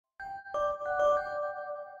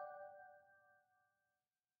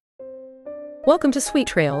Welcome to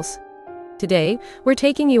SuiteTrails. Today, we're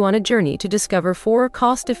taking you on a journey to discover 4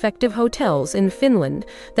 cost-effective hotels in Finland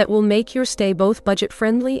that will make your stay both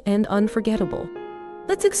budget-friendly and unforgettable.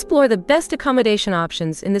 Let's explore the best accommodation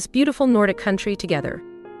options in this beautiful Nordic country together.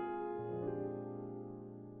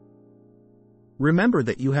 Remember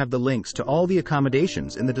that you have the links to all the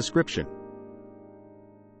accommodations in the description.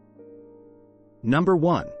 Number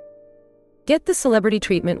 1. Get the celebrity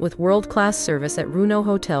treatment with world-class service at Runo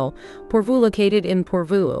Hotel, Porvoo, located in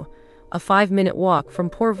Porvoo, a 5-minute walk from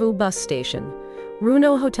Porvoo bus station.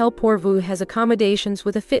 Runo Hotel Porvoo has accommodations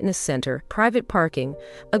with a fitness center, private parking,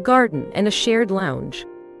 a garden, and a shared lounge.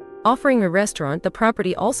 Offering a restaurant, the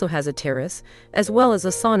property also has a terrace, as well as a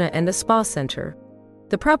sauna and a spa center.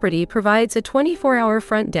 The property provides a 24-hour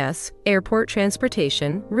front desk, airport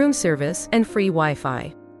transportation, room service, and free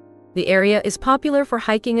Wi-Fi. The area is popular for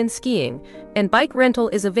hiking and skiing, and bike rental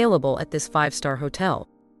is available at this 5-star hotel.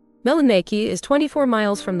 Helsinki is 24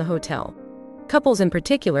 miles from the hotel. Couples in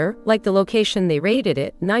particular like the location. They rated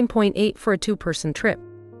it 9.8 for a 2-person trip.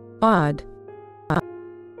 Odd.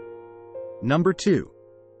 Number 2.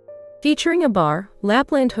 Featuring a bar,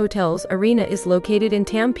 Lapland Hotel's Arena is located in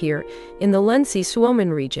Tampere in the Länsi-Suomen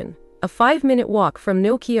region, a 5-minute walk from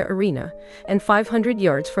Nokia Arena and 500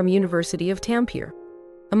 yards from University of Tampere.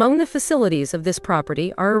 Among the facilities of this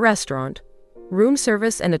property are a restaurant, room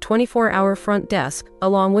service, and a 24-hour front desk,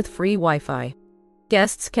 along with free Wi-Fi.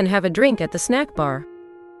 Guests can have a drink at the snack bar,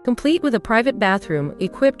 complete with a private bathroom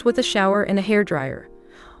equipped with a shower and a hairdryer.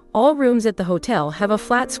 All rooms at the hotel have a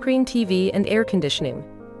flat-screen TV and air conditioning,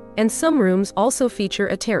 and some rooms also feature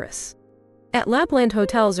a terrace. At Lapland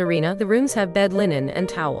Hotel's Arena, the rooms have bed linen and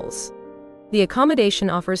towels. The accommodation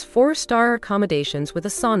offers 4-star accommodations with a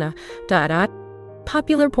sauna.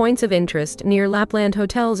 Popular points of interest near Lapland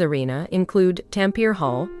Hotel's Arena include Tampere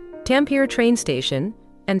Hall, Tampere train station,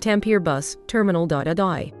 and Tampere bus terminal.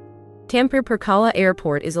 Tampere Pirkkala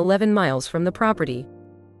Airport is 11 miles from the property.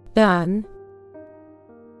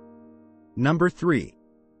 Number 3.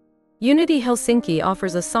 Unity Helsinki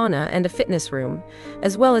offers a sauna and a fitness room,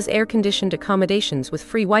 as well as air-conditioned accommodations with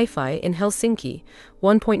free Wi-Fi in Helsinki,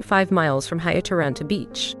 1.5 miles from Hietaranta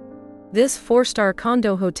Beach. This 4-star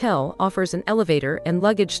condo hotel offers an elevator and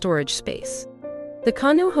luggage storage space. The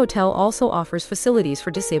condo hotel also offers facilities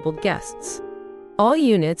for disabled guests. All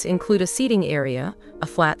units include a seating area, a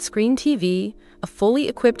flat-screen TV, a fully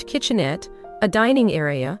equipped kitchenette, a dining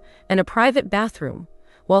area, and a private bathroom,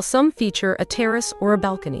 while some feature a terrace or a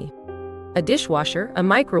balcony. A dishwasher, a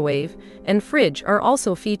microwave, and fridge are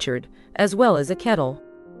also featured, as well as a kettle.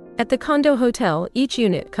 At the condo hotel, each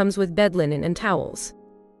unit comes with bed linen and towels.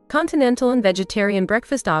 Continental and vegetarian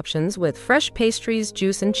breakfast options with fresh pastries,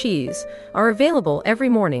 juice, and cheese are available every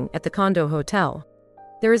morning at the condo hotel.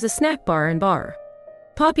 There is a snack bar and bar.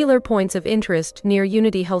 Popular points of interest near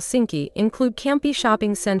Unity Helsinki include Kamppi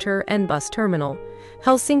Shopping Center and Bus Terminal,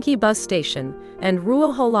 Helsinki Bus Station, and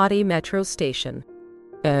Ruoholahti Metro Station.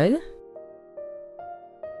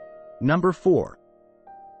 Number 4.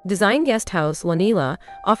 Design Guest House Lanila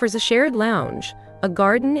offers a shared lounge, a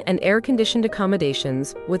garden, and air-conditioned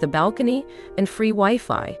accommodations with a balcony and free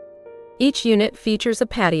Wi-Fi. Each unit features a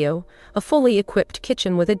patio, a fully equipped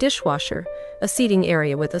kitchen with a dishwasher, a seating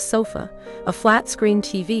area with a sofa, a flat-screen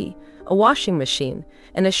TV, a washing machine,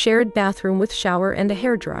 and a shared bathroom with shower and a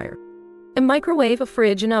hairdryer. A microwave, a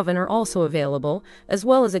fridge, and oven are also available, as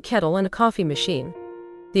well as a kettle and a coffee machine.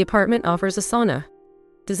 The apartment offers a sauna.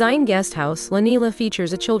 Design Guest House Lanila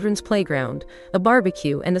features a children's playground, a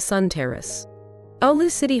barbecue, and a sun terrace.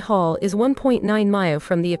 Oulu City Hall is 1.9 miles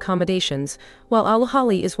from the accommodations, while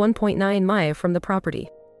Alohalli is 1.9 miles from the property.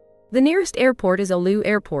 The nearest airport is Oulu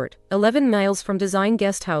Airport, 11 miles from Design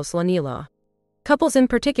Guest House Lanila. Couples in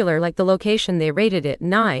particular like the location. They rated it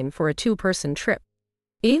 9 for a 2-person trip.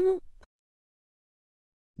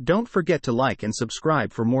 Don't forget to like and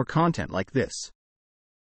subscribe for more content like this.